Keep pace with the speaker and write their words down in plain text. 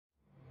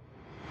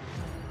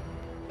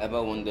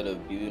Ever wondered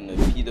of building a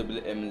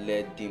PWM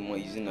LED demo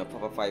using a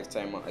Papa 5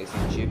 timer IC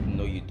chip?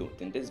 No, you don't.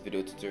 In this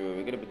video tutorial,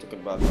 we're going to be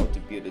talking about how to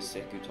build a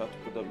circuit, how to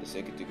put up the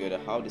circuit together,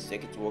 how the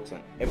circuit works,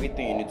 and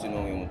everything you need to know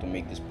when you want to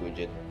make this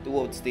project. Do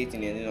what stay in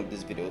the ending of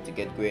this video to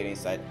get great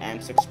insight.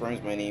 I'm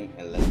Subscribe my name,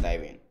 and let's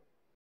dive in.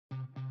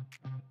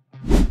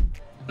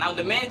 Now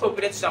the main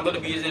components I'm going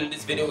to be using in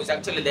this video is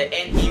actually the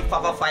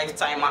NE555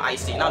 timer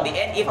IC. Now the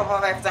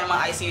NE555 timer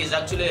IC is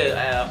actually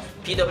a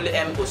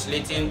PWM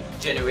oscillating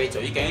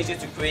generator. You can use it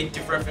to create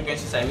different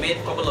frequencies. I made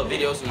a couple of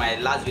videos in my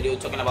last video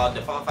talking about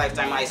the 555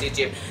 timer IC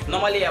chip.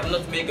 Normally I have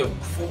not made a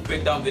full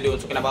breakdown video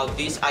talking about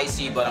this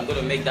IC, but I'm going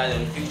to make that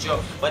in the future.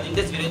 But in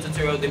this video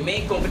tutorial, the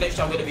main components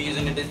I'm going to be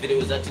using in this video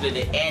is actually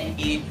the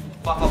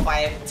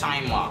NE555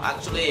 timer,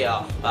 actually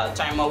a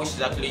timer which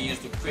is actually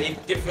used to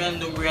create different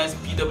numerous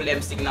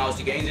PWM signals.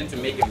 You can use it to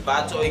make a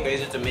battle, you can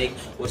use it to make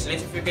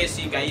oscillating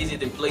frequency, you can use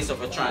it in place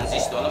of a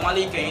transistor.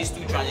 Normally you can use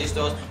two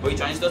transistors, or a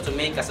transistor to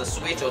make as a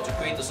switch or to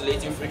create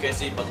oscillating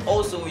frequency, but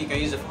also you can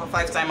use a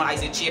 555 timer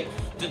IC chip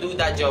to do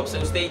that job.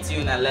 So stay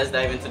tuned and let's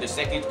dive into the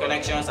circuit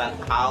connections and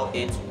how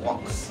it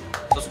works.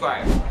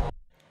 Subscribe.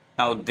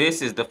 Now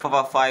this is the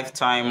 555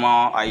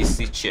 timer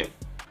IC chip.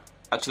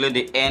 Actually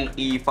the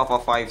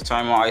NE555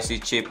 timer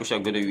IC chip which you're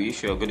going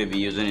to be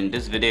using in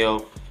this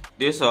video.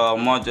 This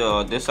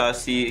model, this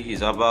IC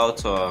is about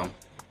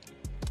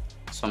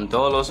some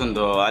dollars on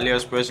the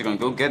AliExpress. You can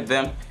go get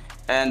them.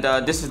 And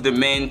this is the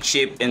main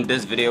chip in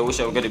this video which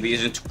I'm going to be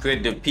using to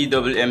create the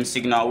PWM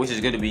signal, which is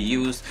going to be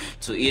used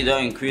to either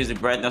increase the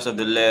brightness of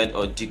the LED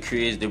or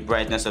decrease the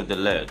brightness of the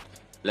LED.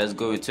 Let's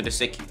go into the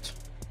circuit.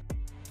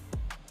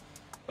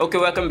 Okay,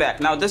 welcome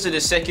back. Now this is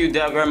the circuit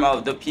diagram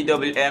of the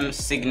PWM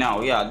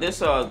signal. Yeah, this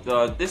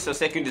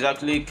circuit is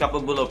actually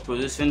capable of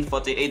producing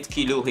 48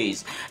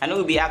 kilohertz. And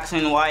you'll be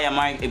asking, why am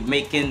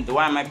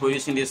I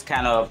producing this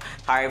kind of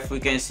high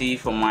frequency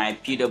for my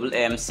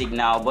PWM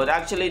signal? But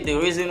actually the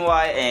reason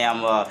why I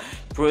am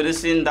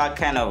producing that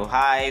kind of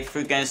high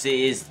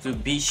frequency is to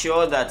be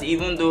sure that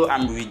even though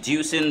I'm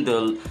reducing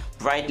the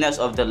brightness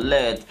of the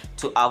LED,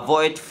 to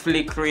avoid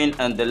flickering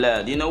on the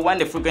LED. You know, when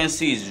the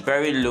frequency is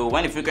very low,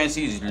 when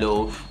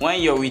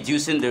you're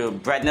reducing the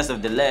brightness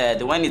of the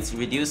LED, when it's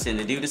reducing,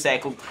 the duty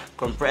cycle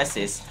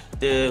compresses,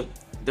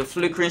 the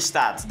flickering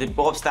starts, the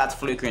bulb starts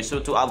flickering.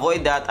 So to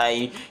avoid that,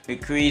 I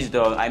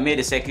made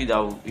a circuit that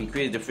will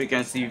increase the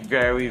frequency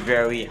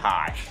very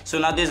high. So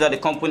now these are the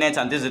components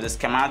and this is the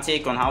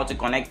schematic on how to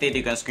connect it.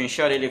 You can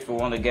screenshot it if you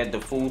want to get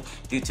the full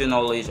detail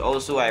knowledge.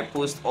 Also, I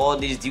post all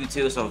these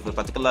details of the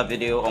particular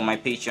video on my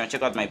Patreon.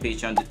 Check out my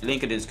Patreon,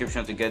 link in the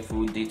description to get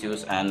full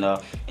details and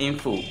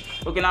info.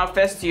 Okay, now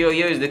first here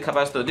is the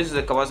capacitor. This is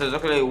the capacitor. It's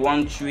actually a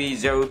 130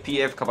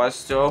 PF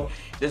capacitor.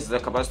 This is the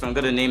capacitor. I'm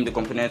going to name the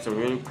components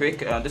real quick.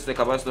 This is the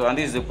capacitor, and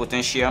this is the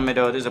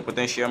potentiometer. This is a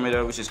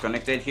potentiometer which is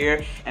connected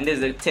here, and this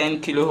is the 10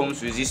 kilo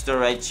ohms resistor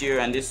right here,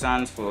 and this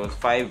stands for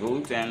 5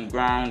 volts and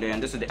ground,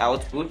 and this is the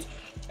output.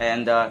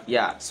 And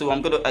yeah, so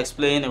I'm going to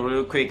explain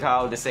real quick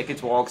how the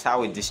circuit works,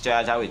 how it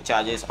discharges, how it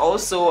charges.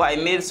 Also, I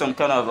made some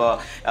kind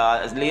of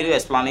little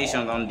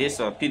explanation on this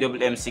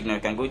PWM signal.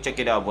 You can go check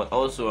it out. But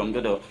also, I'm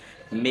going to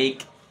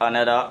make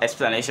another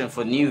explanation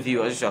for new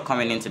viewers who are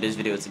coming into this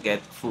video to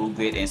get full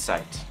great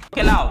insight.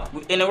 Okay, now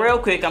in a real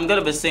quick, I'm going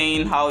to be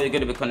saying how you're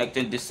going to be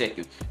connecting this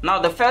circuit. Now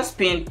the first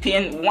pin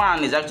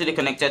 1 is actually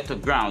connected to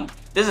ground.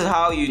 This is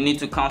how you need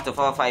to count the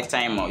 555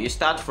 timer. You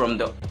start from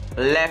the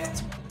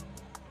left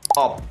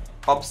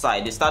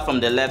upside. You start from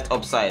the left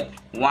upside.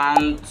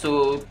 1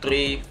 2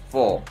 3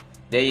 4.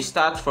 Then you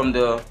start from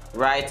the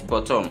right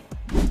bottom.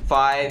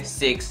 5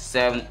 6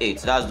 7 8.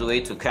 That's the way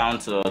to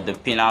count the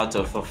pin out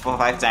of a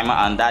 555 timer,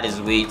 and that is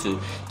the way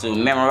to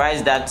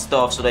memorize that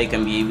stuff so that you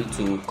can be able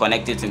to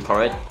connect it in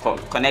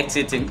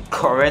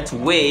correct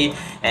way,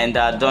 and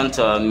don't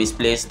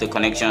misplace the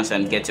connections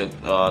and get your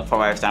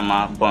 555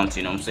 timer burnt.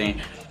 You know what I'm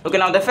saying? Okay,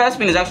 now the first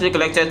pin is actually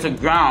connected to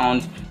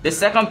ground. The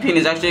second pin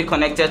is actually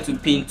connected to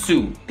pin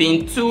 2.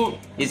 Pin 2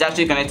 is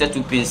actually connected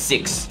to pin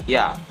 6.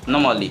 Yeah,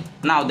 normally.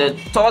 Now the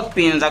third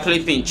pin is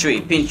actually pin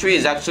 3. Pin 3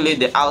 is actually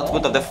the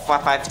output of the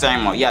 555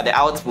 timer. Yeah, the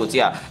output.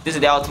 Yeah, this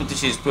is the output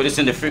which is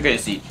producing the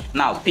frequency.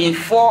 Now pin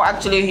 4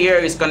 actually here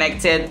is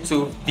connected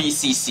to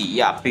VCC.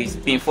 Yeah,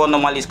 pin 4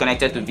 normally is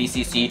connected to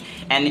VCC,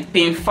 and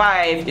pin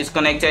 5 is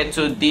connected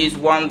to this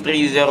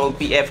 130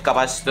 PF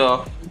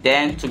capacitor,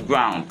 then to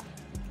ground.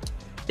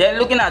 Then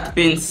looking at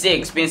pin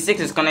 6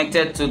 is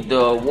connected to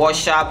the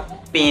washer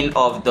pin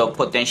of the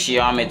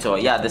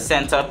potentiometer. Yeah, the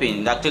center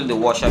pin, actually the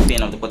washer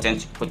pin of the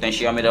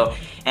potentiometer.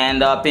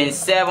 And pin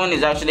 7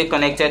 is actually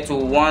connected to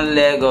one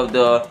leg of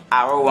the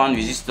R1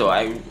 resistor.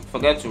 I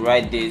forgot to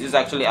write this. This is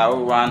actually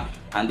R1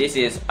 and this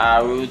is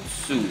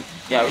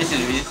R2. Yeah, this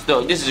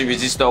is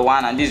resistor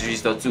 1 and this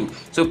is resistor 2.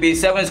 So pin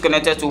 7 is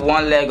connected to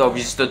one leg of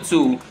resistor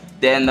 2.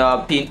 Then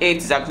pin 8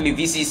 is actually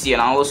VCC,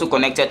 and I'm also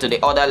connected to the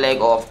other leg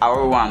of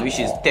R1, which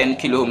is 10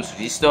 kilo ohms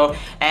resistor.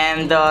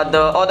 And the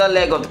other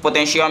leg of the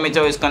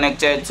potentiometer is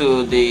connected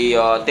to the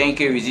 10k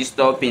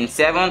resistor, pin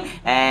 7,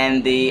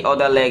 and the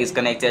other leg is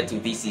connected to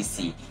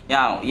VCC.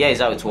 Now, here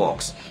is how it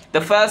works. the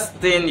first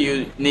thing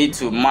you need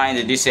to mind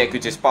in this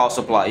circuit is power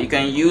supply. You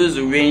can use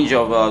a range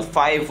of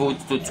 5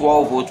 volts to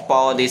 12 volts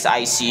power this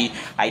IC.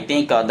 I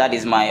think that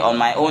is on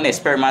my own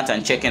experiment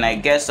and checking. I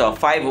guess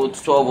 5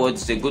 volts 12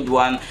 volts is a good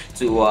one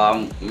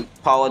to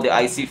power the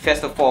IC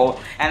first of all.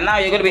 And now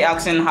you're going to be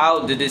asking,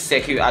 how did this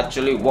circuit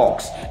actually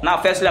works?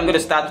 Now firstly, I'm going to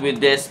start with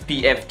this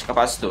PF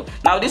capacitor.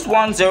 Now this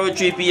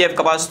 103 PF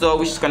capacitor,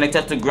 which is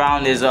connected to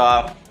ground, is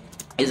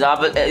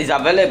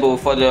available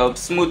for the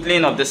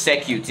smoothing of the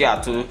circuit,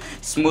 to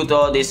smooth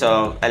all this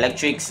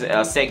electric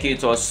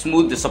circuit, or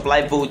smooth the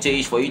supply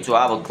voltage for you to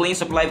have a clean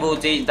supply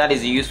voltage. That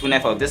is the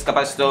usefulness of this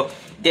capacitor.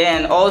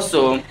 Then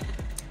also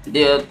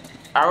the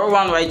arrow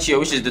one right here,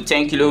 which is the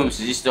 10 kilo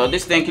ohms resistor.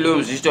 This 10 kilo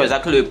ohms resistor is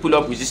actually a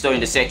pull-up resistor in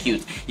the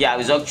circuit. It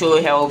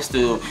actually helps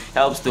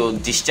to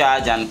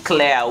discharge and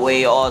clear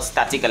away all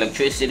static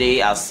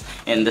electricity as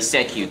in the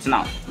circuit.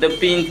 Now the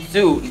pin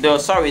 2,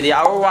 the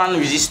arrow one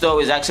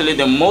resistor is actually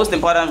the most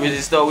important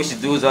resistor, which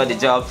does all the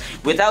job.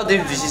 Without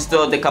this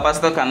resistor, the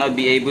capacitor cannot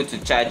be able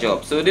to charge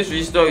up. So this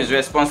resistor is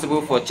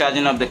responsible for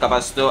charging up the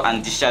capacitor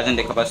and discharging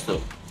the capacitor.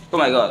 Oh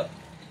my god,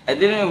 I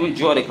didn't even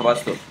draw the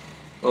capacitor.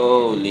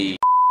 Holy, give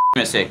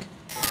me a sec.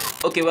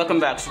 Okay, welcome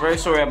back. Very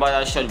sorry about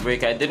that short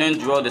break. I didn't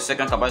draw the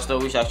second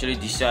capacitor, which actually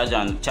discharges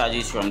and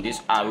charges from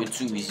this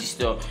RO2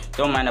 resistor.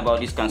 Don't mind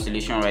about this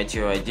cancellation right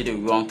here. I did a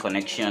wrong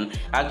connection.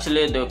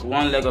 Actually, the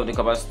one leg of the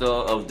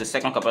capacitor of the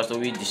second capacitor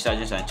which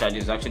discharges and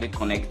charges is actually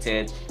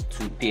connected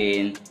to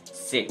pin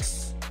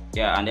 6.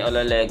 And the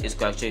other leg is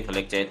actually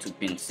connected to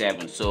pin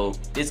 7. So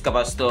this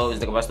capacitor is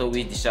the capacitor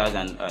which discharges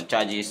and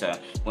charges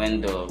when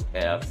the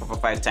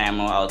 5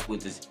 timer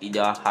output is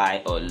either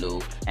high or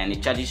low, and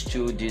it charges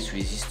through this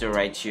resistor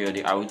right here,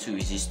 the RO2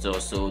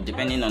 resistor. So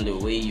depending on the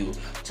way you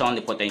turn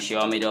the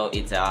potentiometer,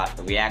 it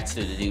reacts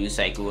to the duty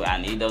cycle,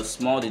 and either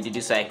small the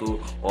duty cycle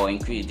or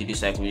increase the duty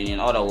cycle. In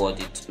other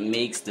words,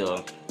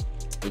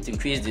 it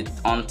increases the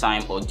on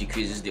time or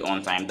decreases the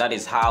on time. That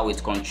is how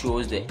it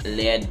controls the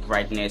LED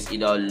brightness,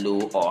 either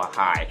low or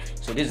high.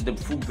 So this is the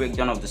full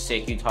breakdown of the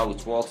circuit, how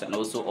it works, and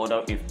also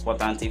other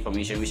important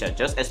information which I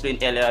just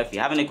explained earlier. If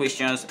you have any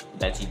questions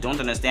that you don't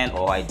understand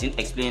or I didn't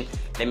explain,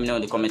 let me know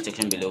in the comment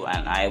section below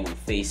and I will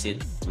face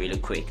it really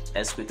quick.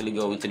 Let's quickly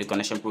go into the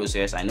connection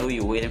process. I know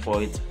you're waiting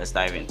for it. Let's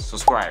dive in.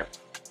 Subscribe.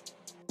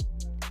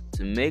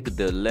 To make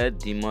the LED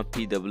dimmer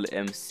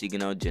PWM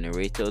signal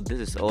generator,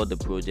 this is all the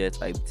project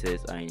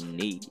items I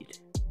need.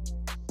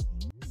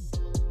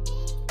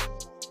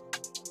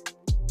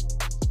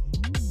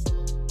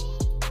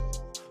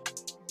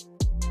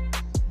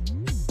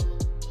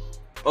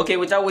 Okay,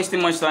 without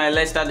wasting much time,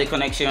 let's start the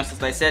connection.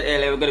 As I said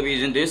earlier, we're going to be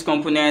using this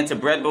component, a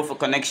breadboard for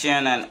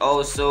connection, and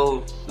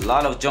also a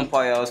lot of jump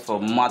wires for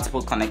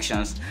multiple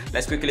connections.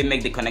 Let's quickly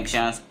make the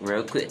connections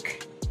real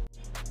quick.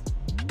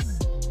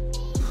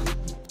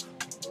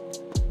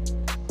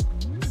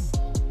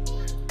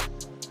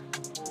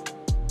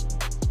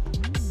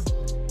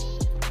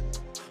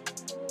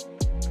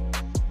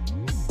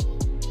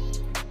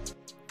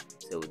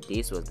 So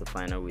this was the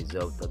final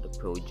result of the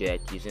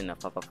project using a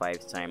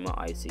 5 timer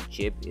IC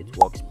chip. It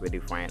works pretty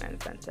fine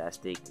and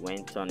fantastic.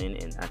 When turning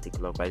in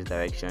anti-clockwise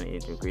direction,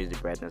 it increases the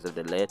brightness of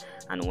the LED,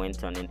 and when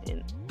turning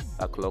in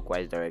a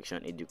clockwise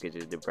direction, it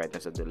decreases the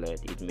brightness of the LED.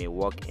 It may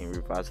work in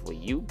reverse for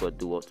you, but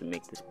do well to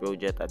make this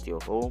project at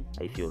your home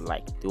if you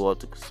like. Do well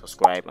to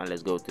subscribe, and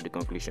let's go to the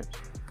conclusion.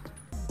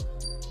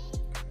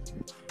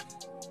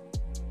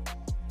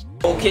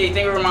 Okay,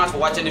 thank you very much for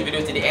watching the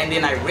video to the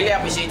ending. I really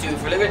appreciate you.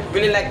 If you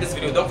really like this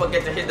video, don't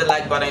forget to hit the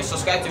like button,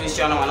 subscribe to this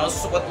channel, and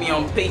also support me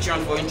on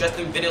Patreon for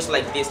interesting videos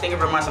like this. Thank you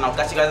very much, and I'll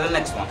catch you guys in the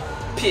next one.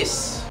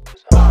 Peace.